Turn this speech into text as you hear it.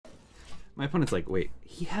My opponent's like, wait,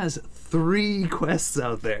 he has 3 quests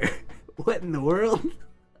out there. What in the world?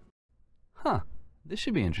 Huh. This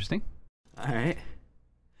should be interesting. Alright.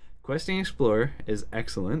 Questing Explorer is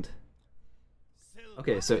excellent.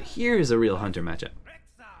 Okay, so here's a real hunter matchup.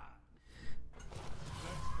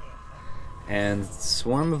 And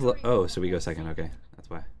Swarm of oh, so we go second, okay. That's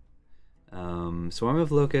why. Swarm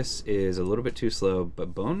of Locusts is a little bit too slow,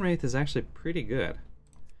 but Bone Wraith is actually pretty good.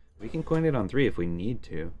 We can coin it on 3 if we need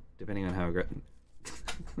to, depending on how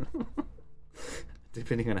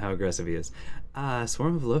aggressive he is.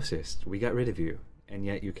 Swarm of Locusts, we got rid of you, and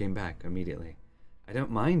yet you came back immediately. I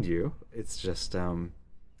don't mind you, it's just, I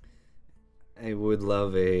would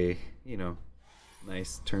love a, you know,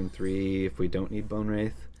 nice turn 3 if we don't need Bone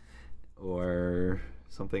Wraith, or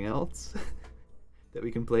something else that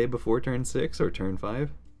we can play before turn 6 or turn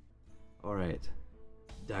 5. Alright,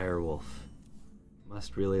 Direwolf.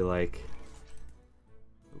 Must really like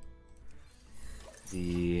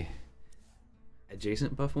the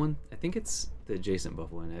adjacent buff one. I think it's the adjacent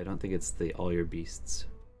buff one. I don't think it's the all your beasts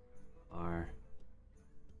are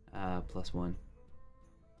 +1.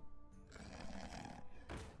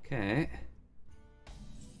 Okay.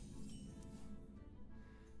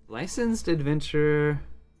 Licensed Adventurer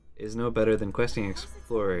is no better than Questing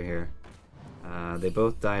Explorer here. They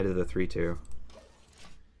both die to the 3/2.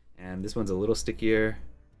 And this one's a little stickier.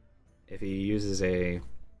 If he uses a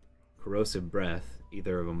Corrosive Breath,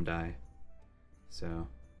 either of them die. So,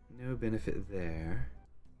 no benefit there.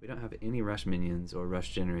 We don't have any rush minions or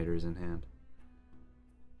rush generators in hand.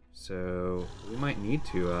 So, we might need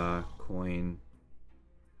to coin...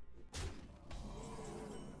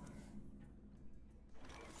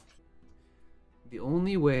 The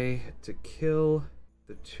only way to kill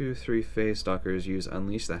the 2/3 Phase Stalkers use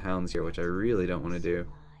Unleash the Hounds here, which I really don't want to do.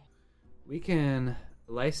 We can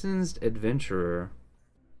Licensed Adventurer,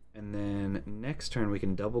 and then next turn we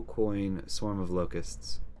can double coin Swarm of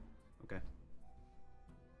Locusts. Okay.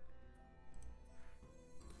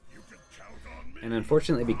 And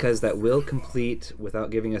unfortunately, because that will complete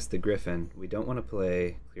without giving us the Griffin, we don't want to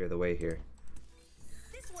play Clear the Way here.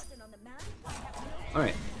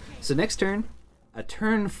 Alright, so next turn, a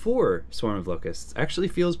turn 4 Swarm of Locusts actually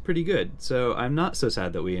feels pretty good, so I'm not so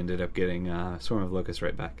sad that we ended up getting Swarm of Locusts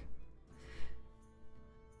right back.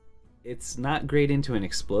 It's not great into an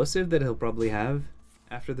explosive that he'll probably have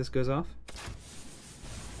after this goes off,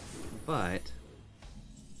 but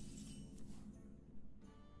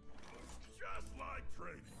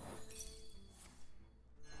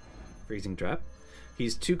Freezing Trap.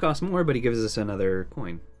 He's 2 costs more, but he gives us another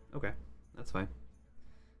coin. Okay, that's fine.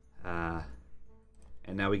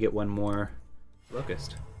 And now we get one more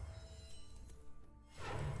Locust.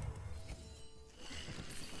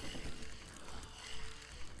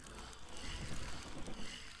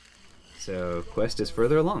 So, quest is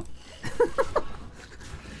further along.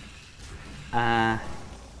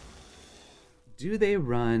 Do they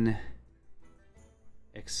run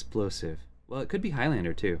explosive? Well, it could be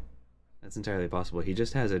Highlander too. That's entirely possible. He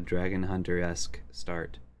just has a Dragon Hunter-esque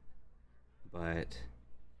start. But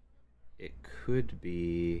it could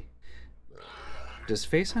be... Does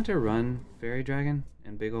Face Hunter run Fairy Dragon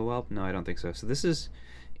and Big Ol' Whelp? No, I don't think so. So this is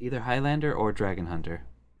either Highlander or Dragon Hunter.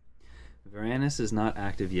 Varanus is not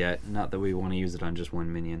active yet, not that we want to use it on just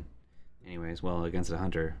one minion. Anyways, well, against a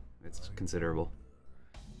hunter, it's considerable.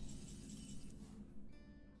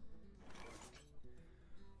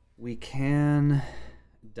 We can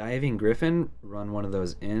Diving Griffin, run one of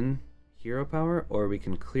those in hero power, or we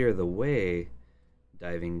can Clear the Way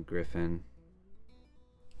Diving Griffin.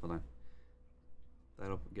 Hold on.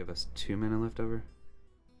 That'll give us 2 mana left over.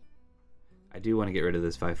 I do want to get rid of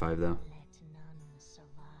this 5/5 though.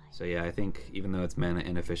 So yeah, I think even though it's mana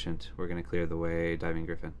inefficient, we're going to Clear the Way Diving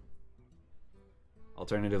Griffin.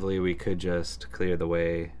 Alternatively, we could just Clear the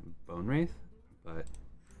Way Bone Wraith, but...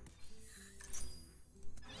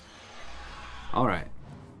 Alright.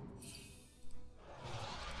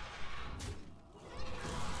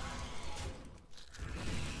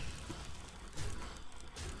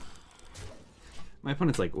 My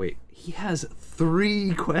opponent's like, wait, he has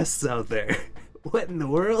 3 quests out there. What in the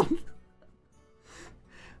world?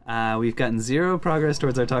 We've gotten 0 progress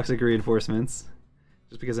towards our toxic reinforcements,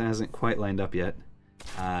 just because it hasn't quite lined up yet.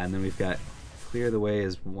 And then we've got Clear the Way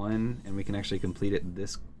as 1, and we can actually complete it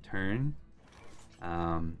this turn.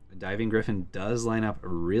 Diving Griffin does line up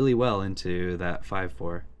really well into that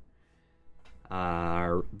 5/4.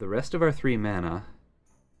 The rest of our 3 mana,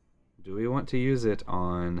 do we want to use it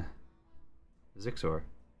on Zixor?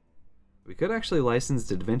 We could actually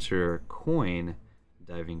Licensed Adventurer coin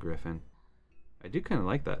Diving Griffin. I do kind of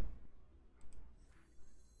like that.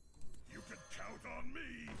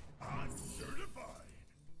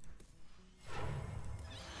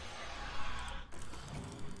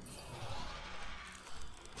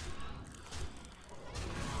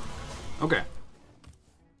 Okay.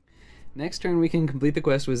 Next turn we can complete the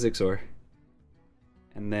quest with Zixor.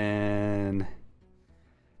 And then...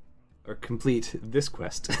 Or complete this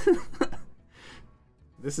quest.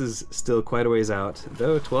 This is still quite a ways out,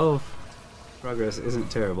 though 12 progress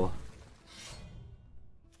isn't terrible.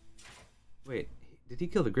 Wait, did he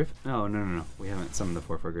kill the griffin? No, no, no, no. We haven't summoned the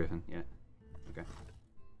 4/4 griffin yet. Okay.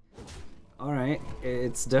 Alright,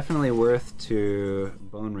 it's definitely worth to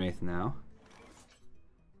Bone Wraith now.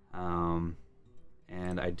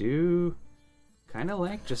 And I do kind of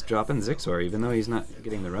like just dropping Zixor, even though he's not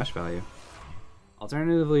getting the rush value.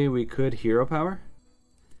 Alternatively, we could Hero Power,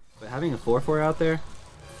 but having a 4/4 out there,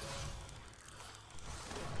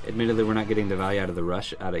 admittedly we're not getting the value out of the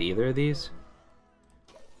rush out of either of these,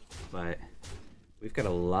 but we've got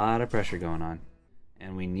a lot of pressure going on,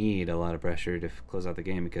 and we need a lot of pressure to close out the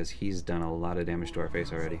game because he's done a lot of damage to our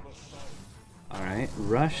face already. Alright,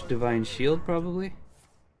 Rush, Divine Shield probably?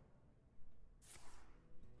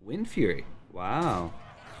 Wind Fury, wow.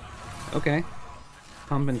 Okay,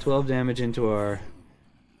 pumping 12 damage into our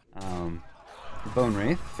Bone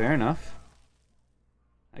Wraith, fair enough.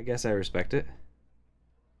 I guess I respect it.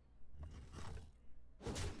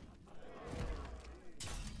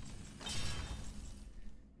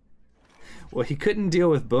 Well, he couldn't deal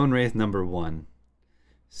with Bone Wraith number 1,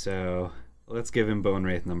 so let's give him Bone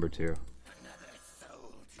Wraith number 2.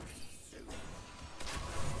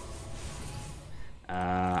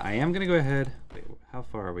 I am gonna go ahead. Wait, how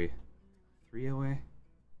far are we? 3 away?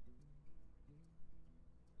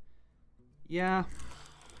 Yeah.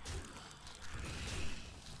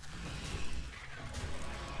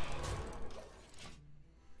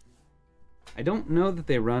 I don't know that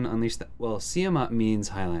they run Unleash the... Well, Siamat means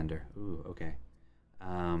Highlander. Ooh, okay.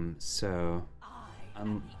 So...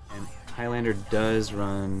 and Highlander does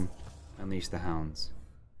run Unleash the Hounds.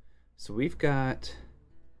 So we've got...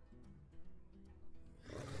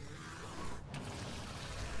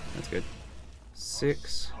 That's good.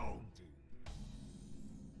 6.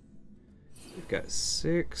 We've got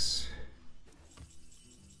 6.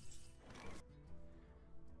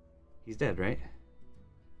 He's dead, right?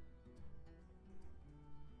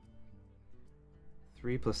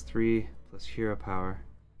 3 plus 3 plus hero power.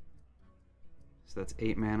 So that's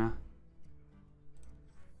 8 mana.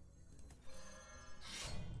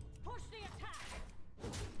 Push the attack.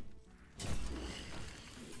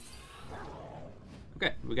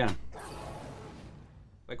 Okay, we got him.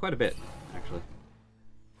 By quite a bit, actually.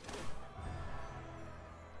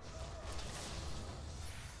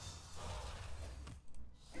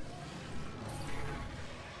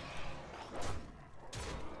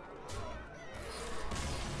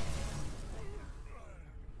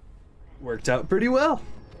 Worked out pretty well.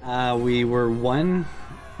 We were 1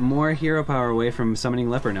 more hero power away from summoning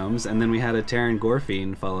Leper Gnomes, and then we had a Terran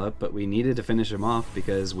Gorefiend follow up, but we needed to finish him off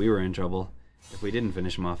because we were in trouble if we didn't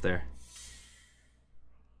finish him off there.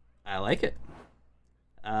 I like it.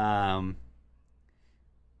 80%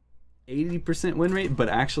 win rate, but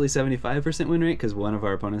actually 75% win rate because one of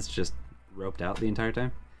our opponents just roped out the entire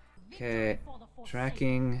time. Okay,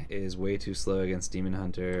 tracking is way too slow against Demon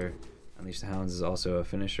Hunter. Unleash the Hounds is also a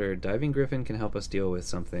finisher. Diving Griffin can help us deal with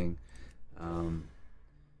something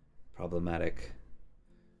problematic.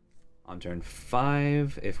 On turn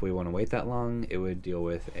 5, if we want to wait that long, it would deal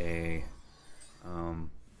with a...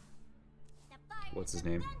 what's his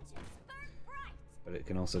name? But it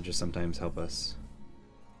can also just sometimes help us.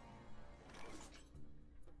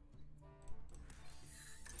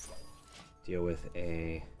 Deal with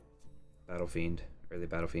a Battle Fiend, early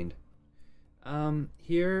Battle Fiend.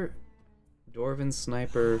 Here... Dwarven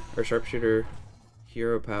Sniper, or Sharpshooter,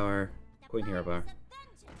 Hero Power, Queen Hero Power.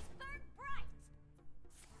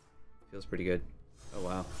 Feels pretty good. Oh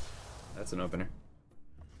wow, that's an opener.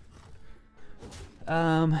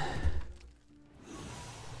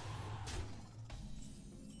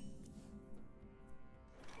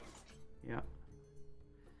 Yeah.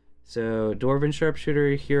 So, Dwarven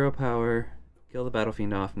Sharpshooter, Hero Power, kill the Battle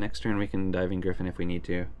Fiend off. Next turn we can Diving Griffin if we need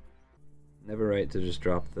to. Never right to just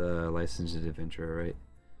drop the Licensed Adventurer, right?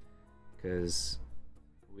 Because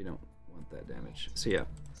we don't want that damage. So yeah,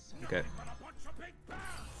 okay.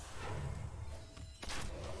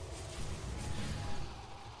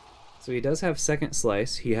 So he does have Second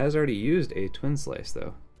Slice. He has already used a Twin Slice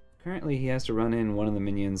though. Currently he has to run in one of the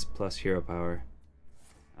minions plus Hero Power.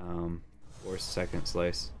 Or Second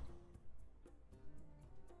Slice.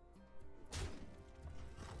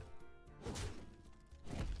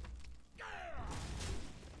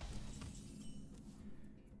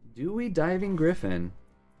 Do we Diving Griffin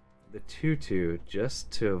the 2/2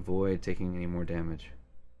 just to avoid taking any more damage?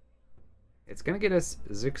 It's gonna get us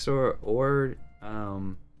Zixor or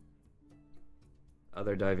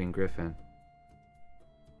other diving griffin.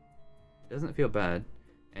 Doesn't feel bad.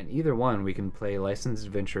 And either one, we can play Licensed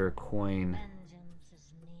Adventurer coin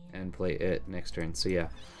and play it next turn. So yeah.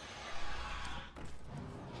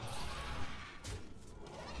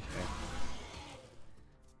 Okay.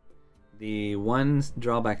 The one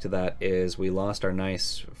drawback to that is we lost our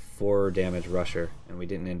nice 4 damage rusher, and we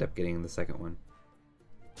didn't end up getting the second one.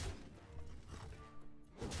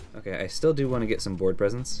 Okay, I still do want to get some board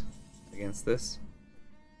presence against this,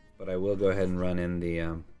 but I will go ahead and run in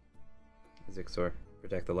the Zixor,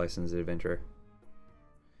 protect the Licensed Adventurer.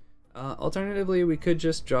 Alternatively, we could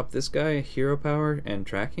just drop this guy, Hero Power and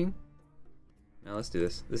Tracking. Now let's do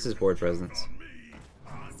this. This is board presence.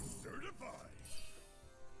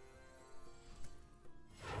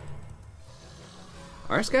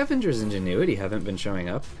 Our Scavenger's Ingenuity haven't been showing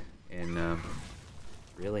up in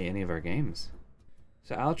really any of our games.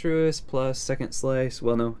 So Altruist plus Second Slice.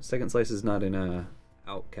 Well, no, Second Slice is not in a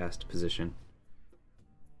outcast position.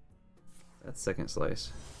 That's Second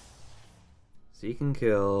Slice. So he can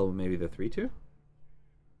kill maybe the 3/2?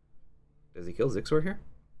 Does he kill Zixor here?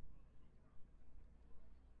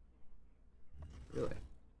 Really?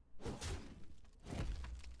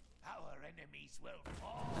 Our enemies will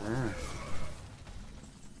fall. Ah.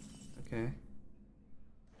 Okay.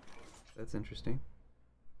 That's interesting.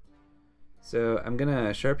 So I'm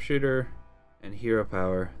gonna Sharpshooter and Hero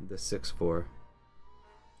Power the 6/4.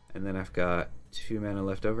 And then I've got 2 mana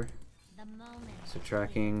left over. So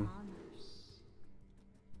Tracking.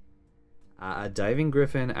 A Diving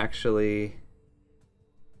Griffin actually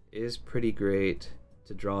is pretty great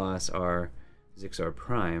to draw us our Zixor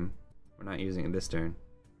Prime. We're not using it this turn.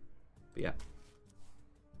 But yeah.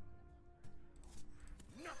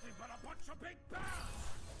 Nothing but a bunch of big bats.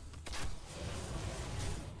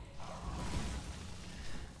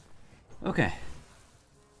 Okay.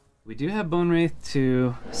 We do have Bone Wraith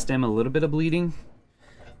to stem a little bit of bleeding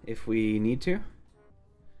if we need to.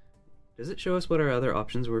 Does it show us what our other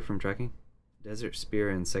options were from tracking? Desert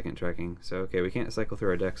Spear and second tracking. So okay, we can't cycle through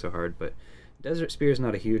our deck so hard, but Desert Spear is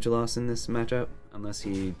not a huge loss in this matchup unless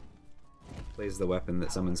he plays the weapon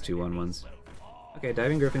that summons 2 1/1s. Okay,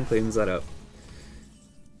 Diving Griffin cleans that up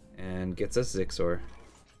and gets us Zixor.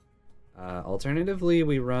 Alternatively,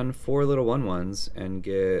 we run 4 little 1/1s and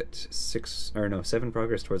get 7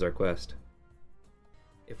 progress towards our quest.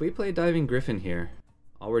 If we play Diving Griffin here,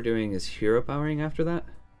 all we're doing is hero powering after that.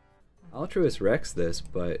 Altruist wrecks this,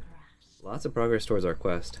 but lots of progress towards our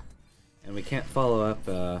quest. And we can't follow up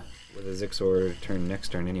with a Zixor turn next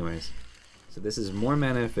turn anyways. So this is more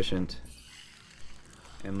mana efficient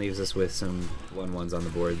and leaves us with some 1/1s on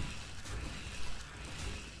the board.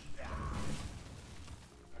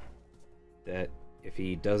 That if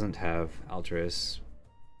he doesn't have Altruist,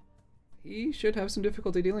 he should have some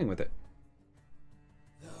difficulty dealing with it.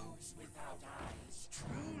 Those without eyes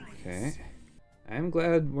truly. Okay. I'm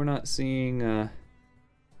glad we're not seeing,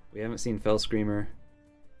 we haven't seen Fell Screamer,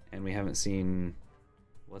 and we haven't seen,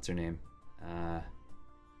 what's her name?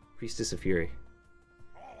 Priestess of Fury.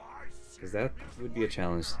 Because that would be a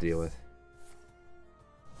challenge to deal with.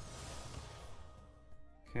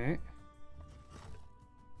 Okay.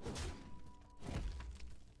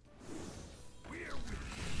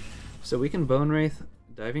 So we can Bone Wraith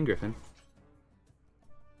Diving Griffin.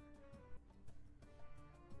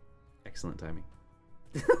 Excellent timing.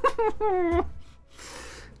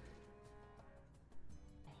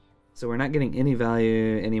 So we're not getting any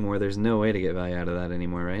value anymore. There's no way to get value out of that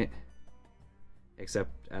anymore, right?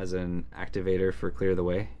 Except as an activator for Clear the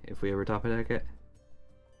Way, if we ever top attack it.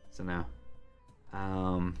 So now.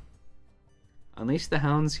 Unleash the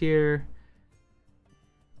Hounds here.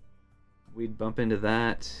 We'd bump into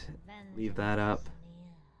that. Leave that up.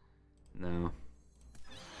 No.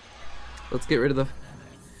 Let's get rid of the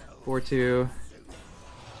 4/2.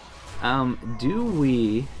 Do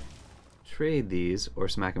we trade these or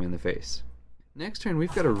smack them in the face? Next turn,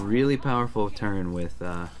 we've got a really powerful turn with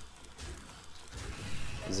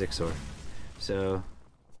Zixor. So,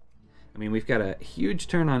 I mean, we've got a huge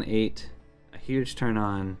turn on 8, a huge turn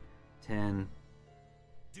on 10,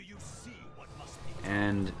 Do you see what must be?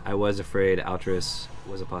 and I was afraid Altruist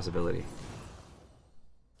was a possibility.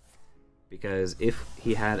 Because if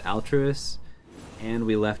he had Altruist and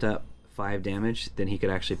we left up 5 damage, then he could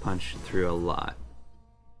actually punch through a lot.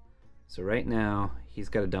 So right now, he's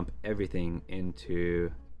got to dump everything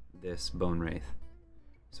into this Bone Wraith.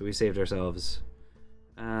 So we saved ourselves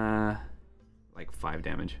like 5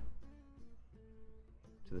 damage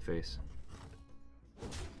to the face.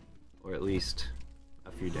 Or at least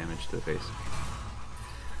a few damage to the face.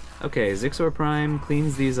 Okay, Zixor Prime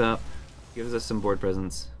cleans these up, gives us some board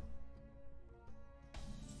presence,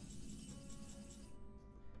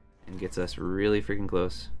 and gets us really freaking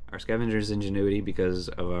close. Our Scavenger's Ingenuity, because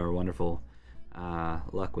of our wonderful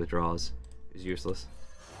luck with draws, is useless.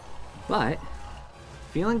 But,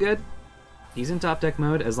 feeling good. He's in top deck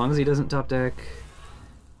mode. As long as he doesn't top deck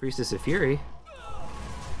Priestess of Fury,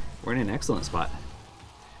 we're in an excellent spot.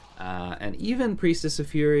 And even Priestess of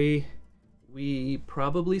Fury, we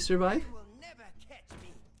probably survive.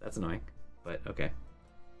 That's annoying, but okay.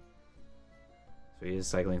 So he is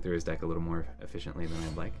cycling through his deck a little more efficiently than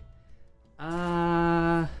I'd like.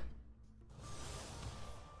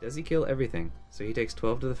 Does he kill everything? So he takes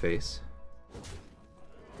 12 to the face.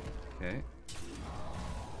 Okay.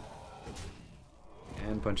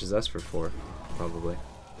 And punches us for 4, probably.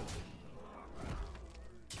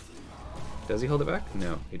 Does he hold it back?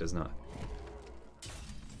 No, he does not.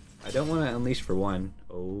 I don't want to unleash for 1.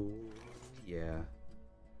 Oh, yeah.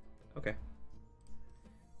 Okay.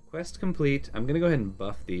 Quest complete. I'm going to go ahead and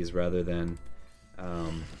buff these rather than...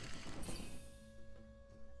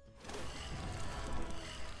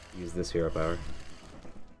 use this hero power.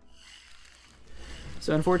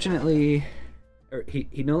 So unfortunately,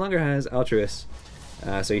 he no longer has Altruist,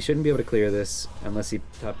 so he shouldn't be able to clear this unless he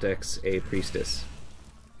top decks a Priestess.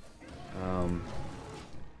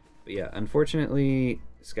 But yeah, unfortunately,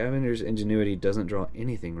 Scavenger's Ingenuity doesn't draw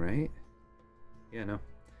anything, right? Yeah, no.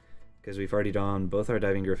 Because we've already drawn both our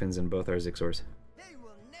Diving Griffins and both our Zixors. They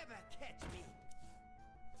will never catch me.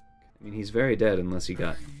 I mean, he's very dead unless he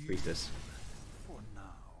got Priestess.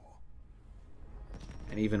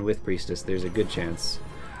 And even with Priestess, there's a good chance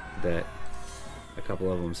that a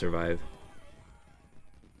couple of them survive.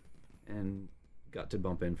 And got to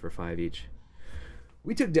bump in for 5 each.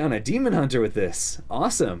 We took down a Demon Hunter with this.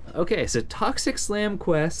 Awesome. Okay, so Toxic Slam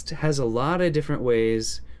Quest has a lot of different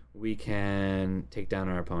ways we can take down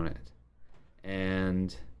our opponent.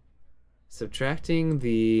 And subtracting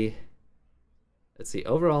the... Let's see,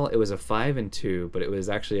 overall it was a 5 and 2, but it was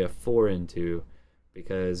actually a 4 and 2.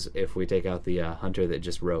 Because if we take out the hunter that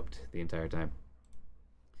just roped the entire time.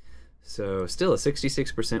 So still a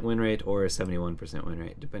 66% win rate or a 71% win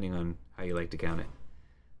rate, depending on how you like to count it.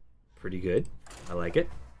 Pretty good. I like it.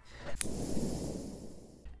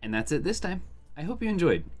 And that's it this time. I hope you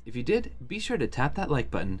enjoyed. If you did, be sure to tap that like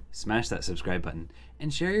button, smash that subscribe button,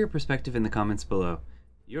 and share your perspective in the comments below.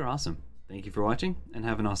 You're awesome. Thank you for watching, and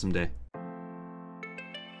have an awesome day.